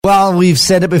Well, we've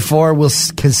said it before. We'll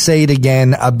say it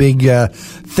again. A big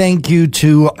thank you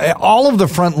to all of the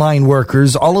frontline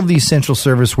workers, all of the essential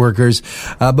service workers,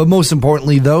 but most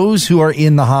importantly, those who are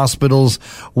in the hospitals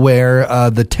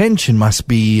where the tension must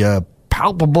be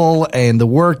palpable and the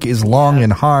work is long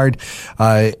and hard.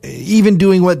 Even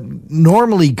doing what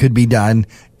normally could be done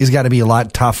has got to be a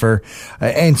lot tougher.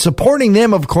 And supporting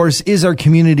them, of course, is our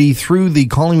community through the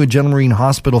Collingwood General Marine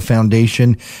Hospital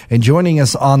Foundation. And joining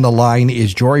us on the line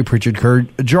is Jory Pritchard Kerr.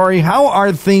 Jory, how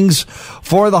are things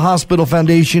for the Hospital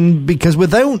Foundation? Because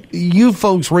without you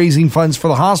folks raising funds for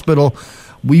the hospital,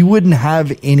 we wouldn't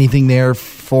have anything there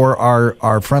for our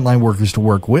frontline workers to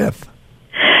work with.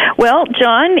 Well,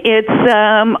 John,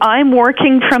 I'm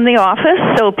working from the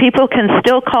office, so people can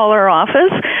still call our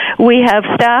office. We have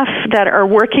staff that are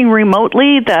working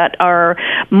remotely that are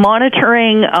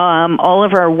monitoring all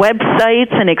of our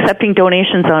websites and accepting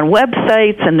donations on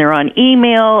websites, and they're on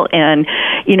email and,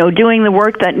 doing the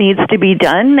work that needs to be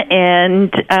done.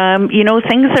 And,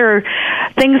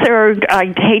 things are,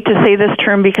 I hate to say this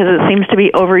term because it seems to be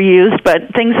overused,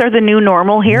 but things are the new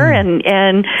normal here, and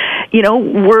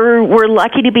we're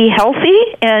lucky to be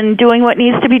healthy and doing what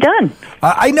needs to be done.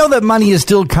 I know that money is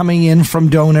still coming in from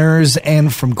donors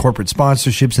and from corporate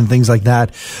sponsorships and things like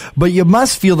that, but you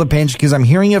must feel the pinch, because I'm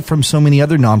hearing it from so many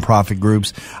other nonprofit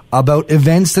groups about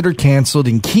events that are canceled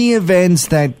and key events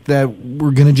that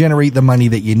were going to generate the money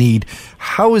that you need.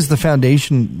 How is the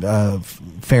foundation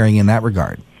faring in that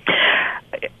regard?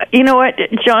 You know what,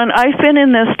 John, I've been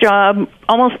in this job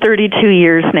almost 32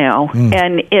 years now,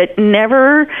 and it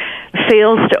never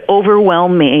fails to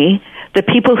overwhelm me, the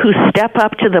people who step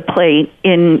up to the plate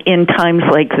in times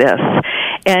like this.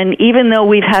 And even though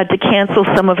we've had to cancel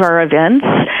some of our events,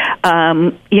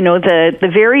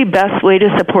 the very best way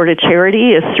to support a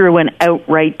charity is through an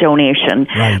outright donation,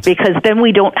 right? Because then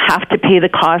we don't have to pay the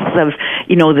costs of,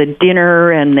 the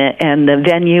dinner and the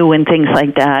venue and things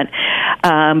like that.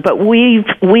 But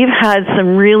we've had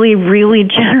some really, really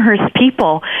generous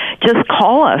people just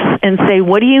call us and say,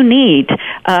 "What do you need?"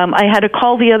 I had a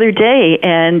call the other day,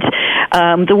 and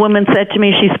the woman said to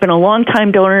me, she's been a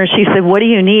long-time donor. She said, "What do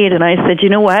you need?" And I said, "You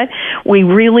know what? We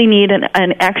really need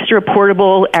an extra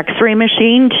portable X-ray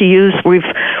machine to use.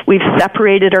 We've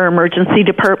separated our emergency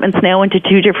departments now into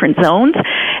 2 different zones."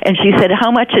 And she said,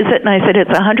 "How much is it?" And I said, "It's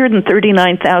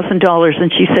 $139,000.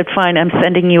 And she said, "Fine, I'm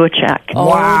sending you a check."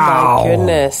 Wow. Oh, my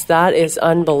goodness. That is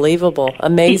unbelievable.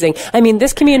 Amazing. I mean,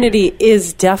 this community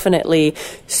is definitely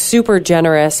super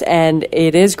generous, and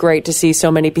it is great to see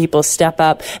so many people step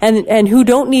up and who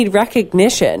don't need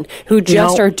recognition, who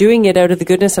just are doing it out of the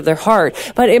goodness of their heart.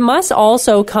 But it must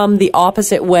also come the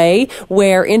opposite way,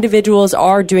 where individuals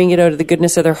are doing it out of the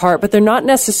goodness of their heart, but they're not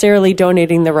necessarily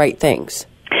donating the right things.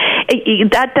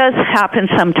 That does happen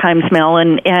sometimes, Mel,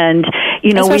 and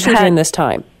especially during this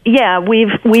time. Yeah,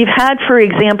 we've had, for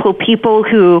example, people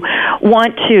who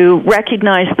want to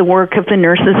recognize the work of the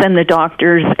nurses and the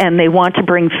doctors, and they want to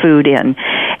bring food in.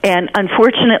 And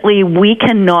unfortunately, we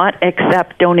cannot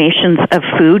accept donations of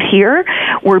food here.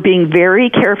 We're being very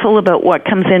careful about what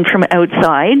comes in from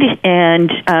outside.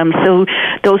 And so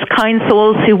those kind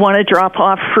souls who want to drop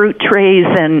off fruit trays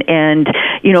and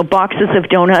boxes of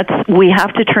donuts, we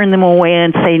have to turn them away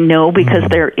and say no, because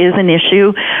there is an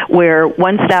issue where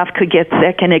one staff could get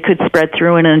sick and it could spread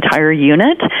through an entire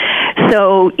unit.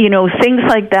 So, things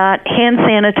like that. Hand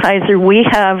sanitizer, we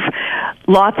have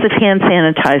lots of hand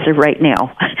sanitizer right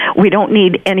now. We don't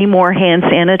need any more hand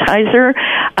sanitizer.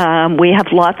 We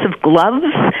have lots of gloves,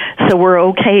 so we're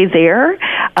okay there.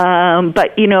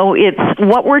 But, it's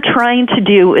what we're trying to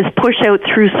do is push out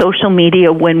through social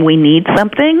media when we need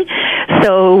something.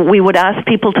 So we would ask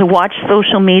people to watch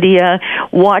social media,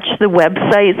 watch the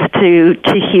websites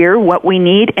to hear what we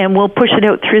need, and we'll push it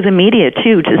out through the media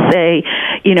too to say,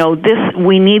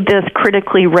 we need this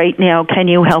critically right now. Can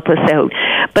you help us out?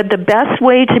 But the best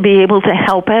way to be able to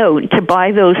help out, to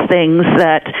buy those things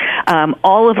that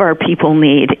all of our people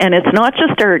need, and it's not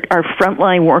just our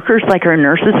frontline workers like our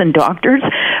nurses and doctors,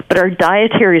 but our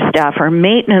dietary staff, our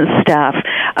maintenance staff,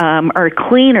 our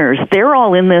cleaners, they're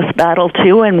all in this battle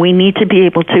too, and we need to be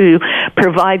able to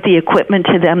provide the equipment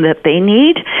to them that they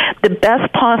need. The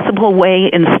best possible way,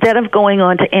 instead of going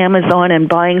on to Amazon and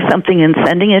buying something and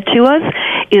sending it to us,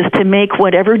 is to make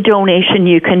whatever donation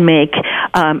you can make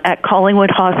at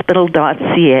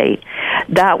collingwoodhospital.ca.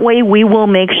 That way we will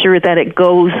make sure that it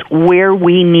goes where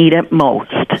we need it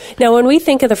most. Now, when we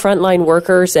think of the frontline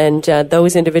workers and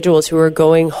those individuals who are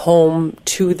going home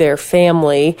to their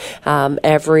family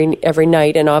every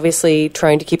night, and obviously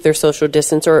trying to keep their social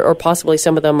distance, or possibly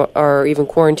some of them are even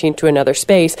quarantined to another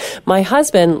space, my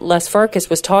husband, Les Farkas,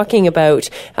 was talking about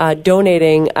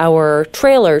donating our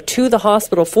trailer to the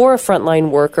hospital for a frontline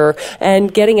worker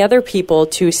and getting other people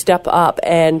to step up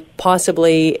and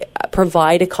possibly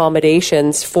provide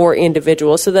accommodations for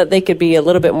individuals so that they could be a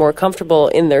little bit more comfortable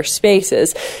in their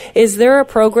spaces. Is there a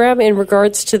program in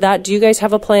regards to that? Do you guys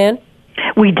have a plan?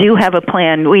 We do have a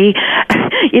plan. We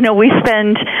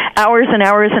spend hours and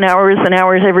hours and hours and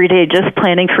hours every day just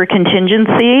planning for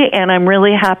contingency, and I'm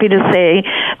really happy to say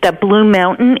that Blue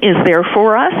Mountain is there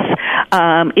for us.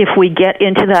 If we get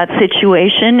into that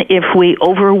situation, if we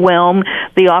overwhelm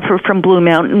the offer from Blue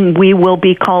Mountain, we will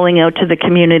be calling out to the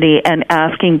community and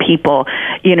asking people,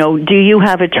 do you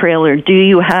have a trailer? Do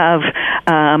you have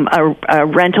a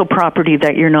rental property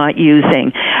that you're not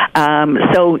using?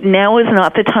 So now is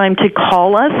not the time to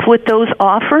call us with those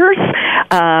offers.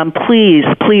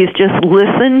 Please just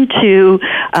listen to,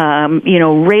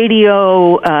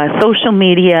 radio, social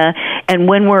media, and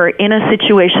when we're in a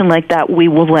situation like that, we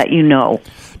will let you know.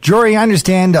 Jory, I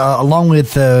understand, along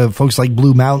with folks like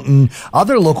Blue Mountain,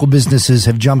 other local businesses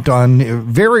have jumped on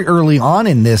very early on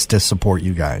in this to support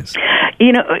you guys.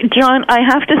 John, I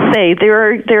have to say there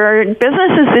are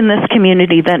businesses in this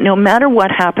community that no matter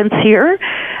what happens here,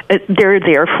 they're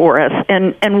there for us.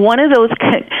 And one of those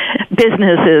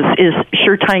businesses is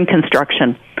Sure-Time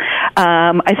Construction.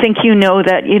 I think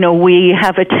that, we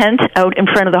have a tent out in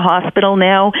front of the hospital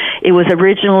now. It was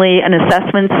originally an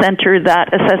assessment center.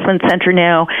 That assessment center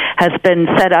now has been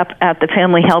set up at the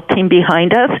family health team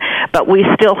behind us, but we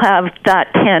still have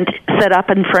that tent set up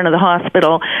in front of the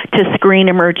hospital to screen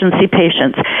emergency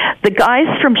patients. The guys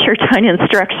from Sure-Time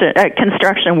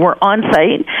Construction were on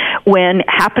site when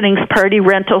Happenings Party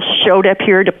Rentals showed up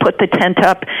here to put the tent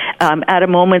up at a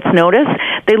moment's notice.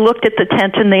 They looked at the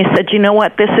tent and they said, you know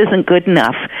what, this isn't good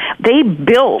enough. They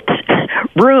built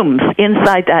rooms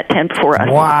inside that tent for us.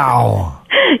 Wow.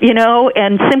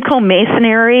 And Simcoe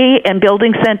Masonry and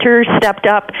Building Center stepped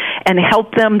up and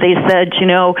helped them. They said,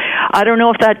 I don't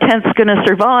know if that tent's going to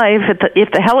survive.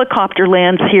 If the helicopter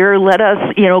lands here, let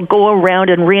us, go around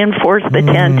and reinforce the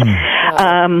tent.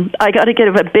 I got to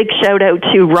give a big shout out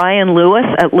to Ryan Lewis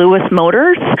at Lewis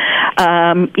Motors.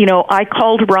 I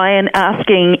called Ryan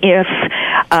asking if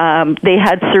they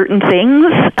had certain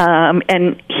things,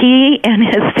 and he and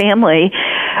his family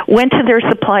went to their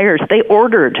suppliers. They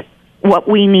ordered what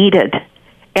we needed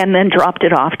and then dropped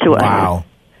it off to us. Wow.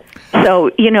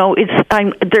 So, there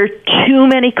are too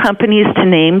many companies to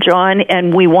name, John,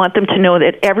 and we want them to know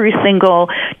that every single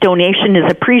donation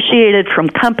is appreciated from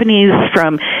companies,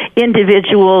 from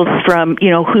individuals, from,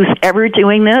 who's ever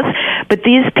doing this. But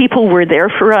these people were there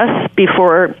for us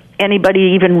before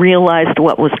anybody even realized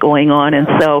what was going on. And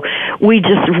so we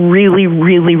just really,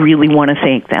 really, really want to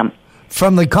thank them.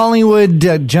 From the Collingwood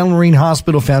General Marine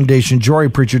Hospital Foundation, Jory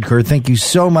Pritchard Kerr, thank you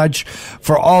so much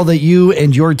for all that you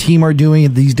and your team are doing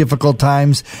at these difficult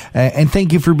times. And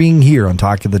thank you for being here on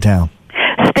Talk of the Town.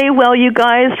 Stay well, you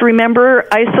guys. Remember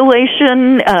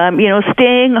isolation,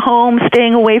 staying home,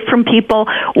 staying away from people,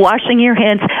 washing your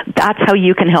hands. That's how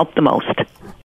you can help the most.